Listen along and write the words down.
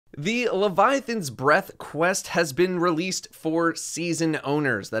The Leviathan's Breath quest has been released for Season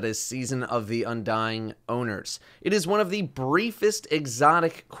owners, that is, Season of the Undying owners. It is one of the briefest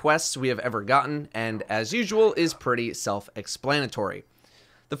exotic quests we have ever gotten, and as usual, is pretty self-explanatory.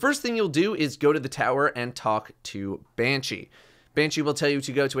 The first thing you'll do is go to the tower and talk to Banshee. Banshee will tell you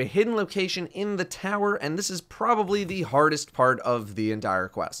to go to a hidden location in the tower, and this is probably the hardest part of the entire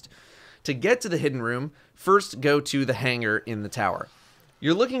quest. To get to the hidden room, first go to the hangar in the tower.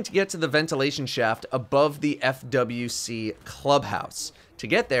 You're looking to get to the ventilation shaft above the FWC clubhouse. To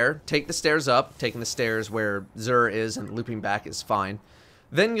get there, take the stairs up, taking the stairs where Zur is and looping back is fine.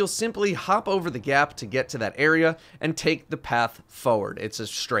 Then you'll simply hop over the gap to get to that area and take the path forward. It's a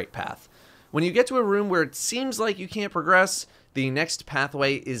straight path. When you get to a room where it seems like you can't progress, the next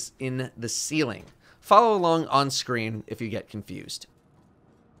pathway is in the ceiling. Follow along on screen if you get confused.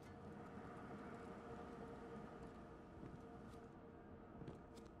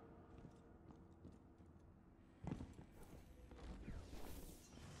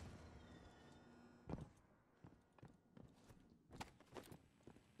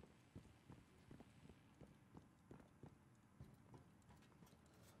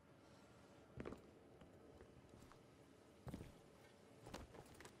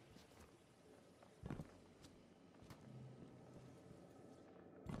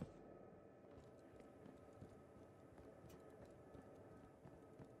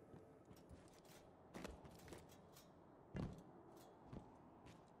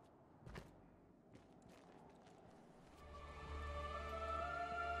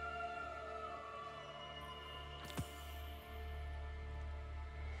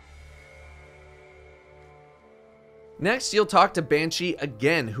 Next, you'll talk to Banshee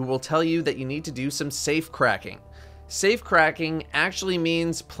again, who will tell you that you need to do some safe cracking. Safe cracking actually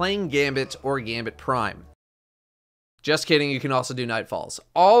means playing Gambit or Gambit Prime. Just kidding, you can also do Nightfalls.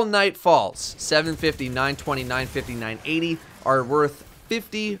 All Nightfalls, 750, 920, 950, 980, are worth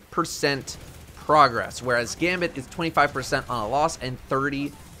 50% progress, whereas Gambit is 25% on a loss and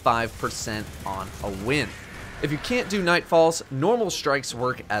 35% on a win. If you can't do Nightfalls, normal strikes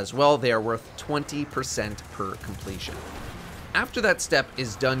work as well. They are worth 20% per completion. After that step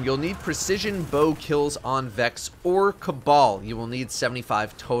is done, you'll need precision bow kills on Vex or Cabal. You will need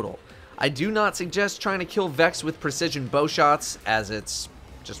 75 total. I do not suggest trying to kill Vex with precision bow shots, as it's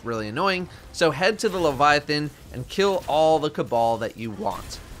just really annoying, so head to the Leviathan and kill all the Cabal that you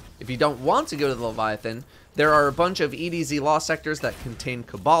want. If you don't want to go to the Leviathan, there are a bunch of EDZ lost sectors that contain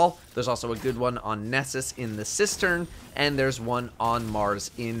Cabal. There's also a good one on Nessus in the Cistern, and there's one on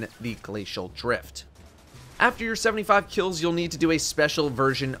Mars in the Glacial Drift. After your 75 kills, you'll need to do a special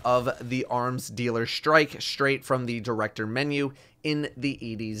version of the Arms Dealer Strike straight from the Director menu in the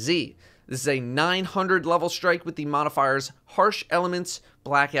EDZ. This is a 900 level strike with the modifiers Harsh Elements,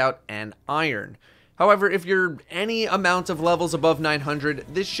 Blackout, and Iron. However, if you're any amount of levels above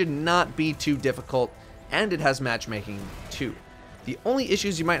 900, this should not be too difficult, and it has matchmaking too. The only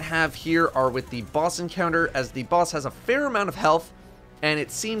issues you might have here are with the boss encounter, as the boss has a fair amount of health, and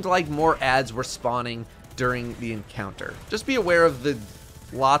it seemed like more ads were spawning during the encounter. Just be aware of the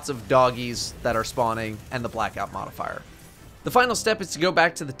lots of doggies that are spawning and the blackout modifier. The final step is to go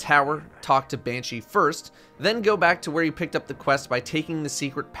back to the tower, talk to Banshee first, then go back to where you picked up the quest by taking the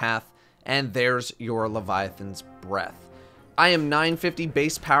secret path, and there's your Leviathan's Breath. I am 950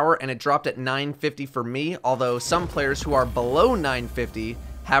 base power, and it dropped at 950 for me, although some players who are below 950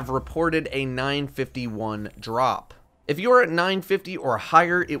 have reported a 951 drop. If you are at 950 or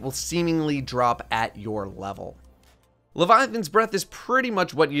higher, it will seemingly drop at your level. Leviathan's Breath is pretty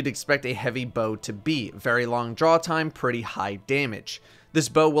much what you'd expect a heavy bow to be. Very long draw time, pretty high damage. This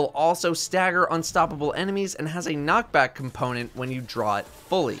bow will also stagger unstoppable enemies and has a knockback component when you draw it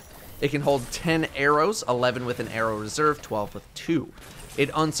fully. It can hold 10 arrows, 11 with an arrow reserve, 12 with 2.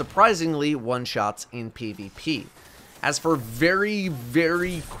 It unsurprisingly one-shots in PvP. As for very,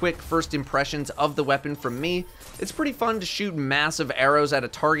 very quick first impressions of the weapon from me, it's pretty fun to shoot massive arrows at a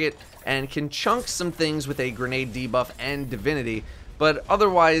target and can chunk some things with a grenade debuff and divinity, but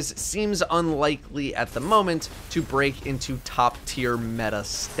otherwise seems unlikely at the moment to break into top tier meta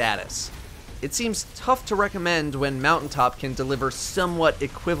status. It seems tough to recommend when Mountaintop can deliver somewhat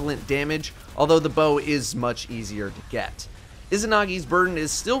equivalent damage, although the bow is much easier to get. Izanagi's Burden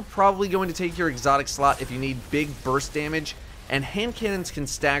is still probably going to take your exotic slot if you need big burst damage, and hand cannons can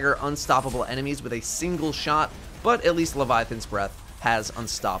stagger unstoppable enemies with a single shot, but at least Leviathan's Breath has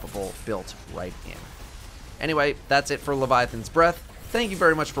unstoppable built right in. Anyway, that's it for Leviathan's Breath. Thank you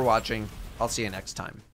very much for watching. I'll see you next time.